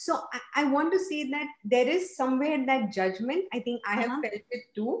So I want to say that there is somewhere that judgment. I think I have felt it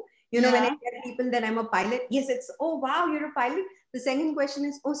too. When I tell people that I'm a pilot, yes, it's, oh, wow, you're a pilot. The second question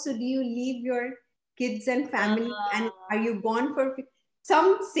is, oh, so do you leave your kids and family? And are you gone for...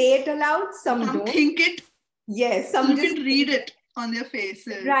 Some say it aloud, some don't. Think it. Yes, some you just can read it on their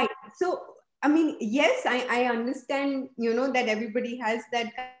faces. Right. So, I mean, yes, I understand, that everybody has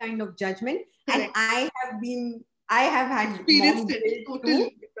that kind of judgment. Correct. And I have had mom guilt too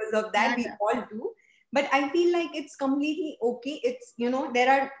because of that. We all do. But I feel like it's completely okay. It's, there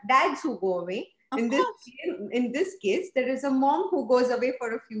are dads who go away. In this case, there is a mom who goes away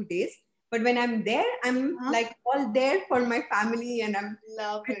for a few days. But when I'm there, I'm like all there for my family, and I'm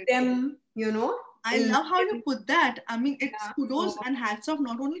with them, I love how you put that. I mean, it's kudos and hats off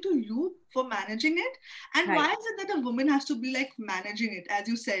not only to you for managing it. And why is it that a woman has to be like managing it? As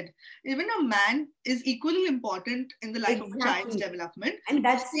you said, even a man is equally important in the life of a child's development. And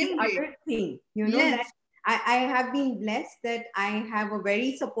that's the other thing, that I have been blessed that I have a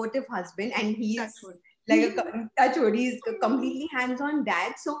very supportive husband, and he's like touch wood, he's a completely hands-on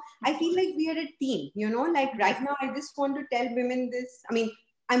dad. So I feel like we are a team, like right now, I just want to tell women this. I mean,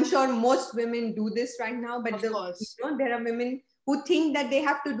 I'm sure most women do this right now, but there are women who think that they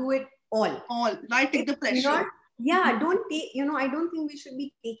have to do it all. Why take the pressure? Don't take, I don't think we should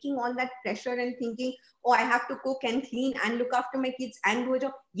be taking all that pressure and thinking, oh, I have to cook and clean and look after my kids and do a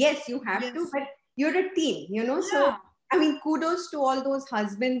job. Yes, you have to, but you're a team, so I mean, kudos to all those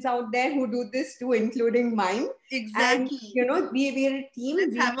husbands out there who do this too, including mine. Exactly. And, we're a team.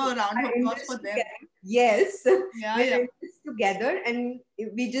 Let's have a round of applause for them. Yes. We're in this together, and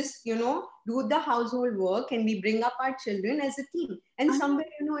we just, do the household work, and we bring up our children as a team. And somewhere,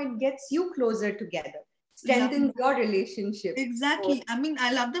 it gets you closer together. Strengthens your relationship. Exactly. I mean,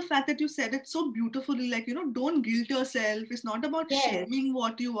 I love the fact that you said it so beautifully, like, don't guilt yourself. It's not about shaming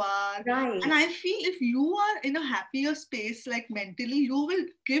what you are. Right. And I feel if you are in a happier space, like mentally, you will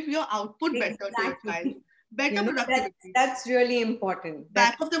give your output better to your child. Better productivity. That's really important.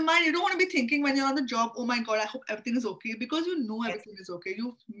 Back of the mind, you don't want to be thinking when you're on the job, oh my God, I hope everything is okay, because everything is okay.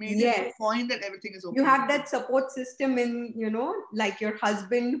 You've made it a point that everything is okay. You have that support system in, like your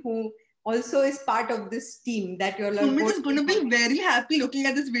husband who also is part of this team that you're like. Sumit is going to be very happy looking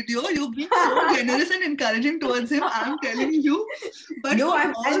at this video. You've been so generous and encouraging towards him, I'm telling you. But there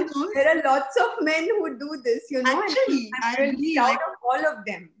are lots of men who do this, Actually, I'm really proud of all of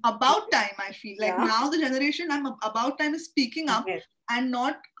them. About time, I feel. Like now the generation, about time is speaking up. And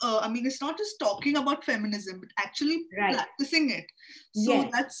not, I mean, it's not just talking about feminism, but actually practicing it. So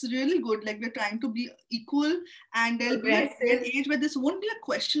that's really good. Like, we're trying to be equal, and there'll be an age where this won't be a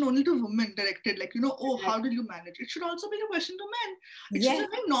question only to women directed, like, oh, how did you manage? It should also be a question to men. It should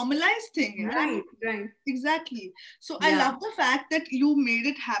be a normalized thing. Right. Exactly. So I love the fact that you made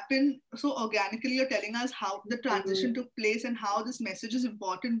it happen so organically. You're telling us how the transition took place and how this message is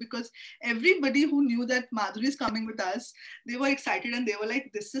important, because everybody who knew that Madhuri is coming with us, they were excited and they were like,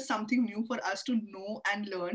 this is something new for us to know and learn.